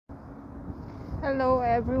Hello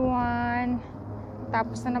everyone.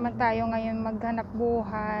 Tapos na naman tayo ngayon maghanap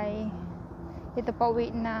buhay. Ito pauwi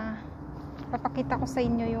na. Papakita ko sa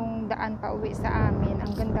inyo yung daan pauwi sa amin.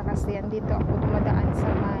 Ang ganda kasi andito ako dumadaan sa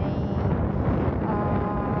may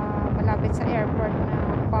malapit sa airport na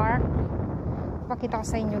park. Papakita ko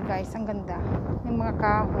sa inyo guys. Ang ganda. Yung mga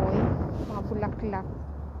kahoy, mga bulaklak.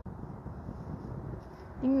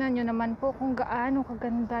 Tingnan nyo naman po kung gaano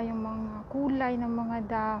kaganda yung mga kulay ng mga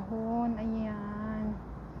dahon. Ayan.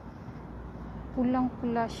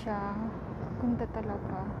 Pulang-pula siya. Ganda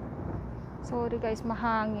talaga. Sorry guys,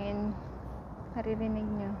 mahangin. Naririnig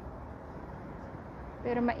nyo.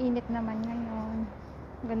 Pero mainit naman ngayon.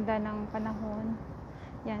 Ganda ng panahon.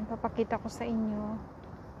 Yan, papakita ko sa inyo.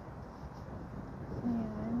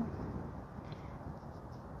 Ayan.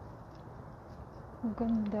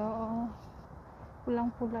 Ganda oh.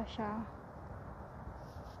 Pulang-pula siya.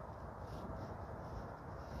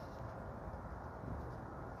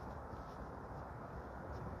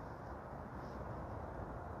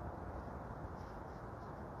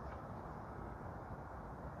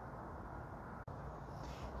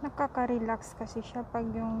 Nakaka-relax kasi siya pag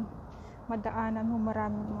yung madaanan mo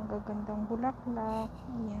maraming magagandang bulaklak.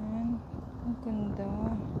 Ayan. Ang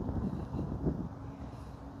ganda.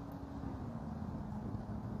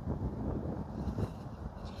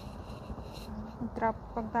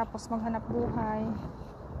 Pagtapos maghanap buhay,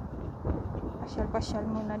 pasyal-pasyal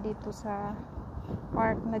muna dito sa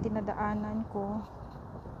park na dinadaanan ko.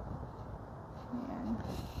 Ayan.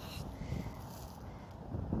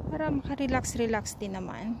 Para makarelax-relax din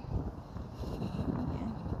naman.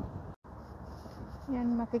 Ayan. Ayan,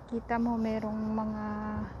 makikita mo merong mga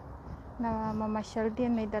namamasyal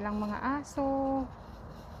din, may dalang mga aso.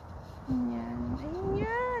 Ayan.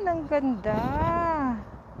 Ayan, ang ganda.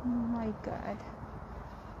 Oh my God.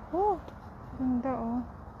 Oh, ganda oh.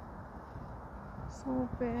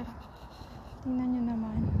 Super. Tingnan nyo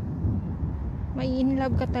naman. May in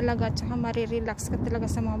love ka talaga at saka marirelax ka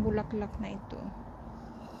talaga sa mga bulaklak na ito.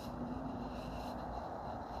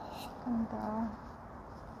 Ganda.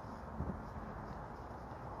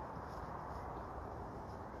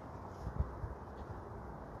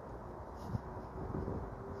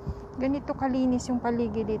 Ganito kalinis yung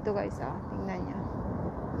paligid dito guys ah. Tingnan nyo.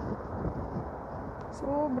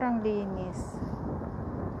 Sobrang linis.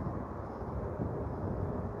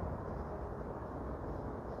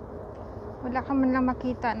 Wala ka man lang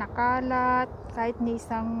makita na kalat, kahit ni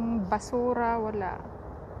isang basura, wala.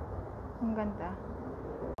 Ang ganda.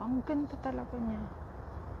 Ang ganda talaga niya.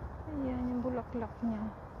 Ayan, yung bulaklak niya.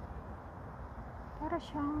 Para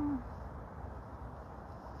siyang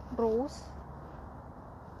rose.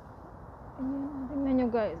 Ayan, tingnan nyo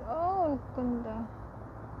guys. Oh, ganda.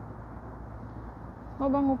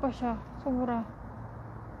 Mabango pa siya. Sobra.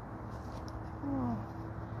 Oh.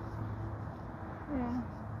 Yeah.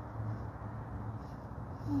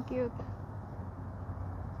 Ang cute.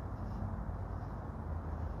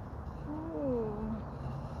 Oh.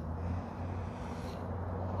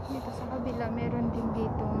 Dito sa kabila, meron din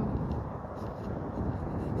dito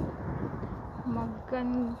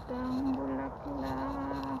magandang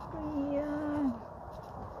bulaklak. Ayan.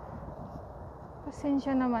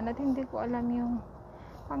 Pasensya naman at hindi ko alam yung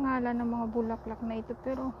pangalan ng mga bulaklak na ito,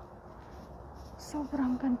 pero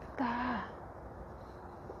sobrang ganda.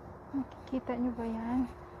 Nakikita nyo ba yan?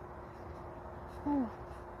 Oh,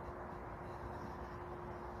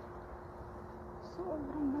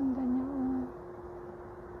 sobrang ganda niya.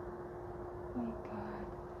 Oh my God.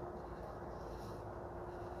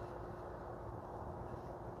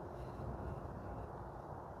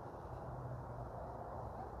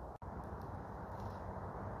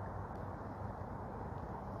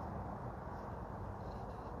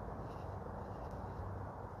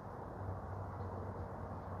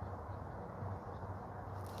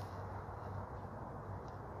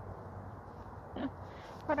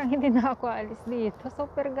 Parang hindi na ako alis dito.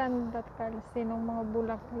 Super ganda kasi ng mga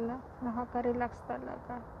bulaklak. Nakaka-relax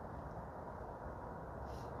talaga.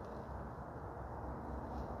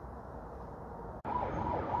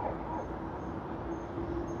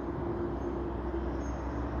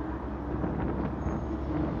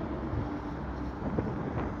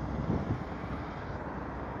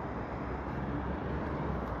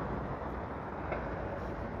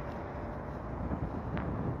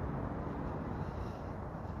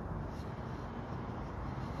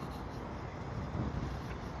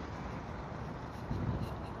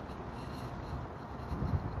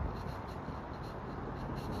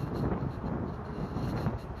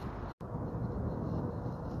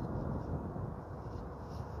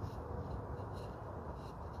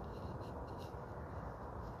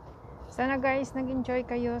 Sana guys, nag-enjoy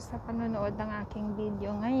kayo sa panonood ng aking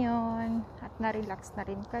video ngayon at na-relax na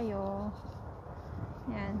rin kayo.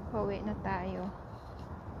 Yan, pauwi na tayo.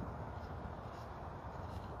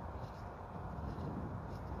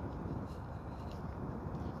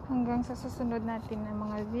 Hanggang sa susunod natin na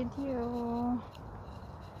mga video.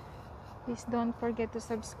 Please don't forget to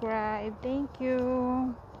subscribe. Thank you.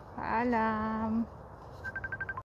 Paalam.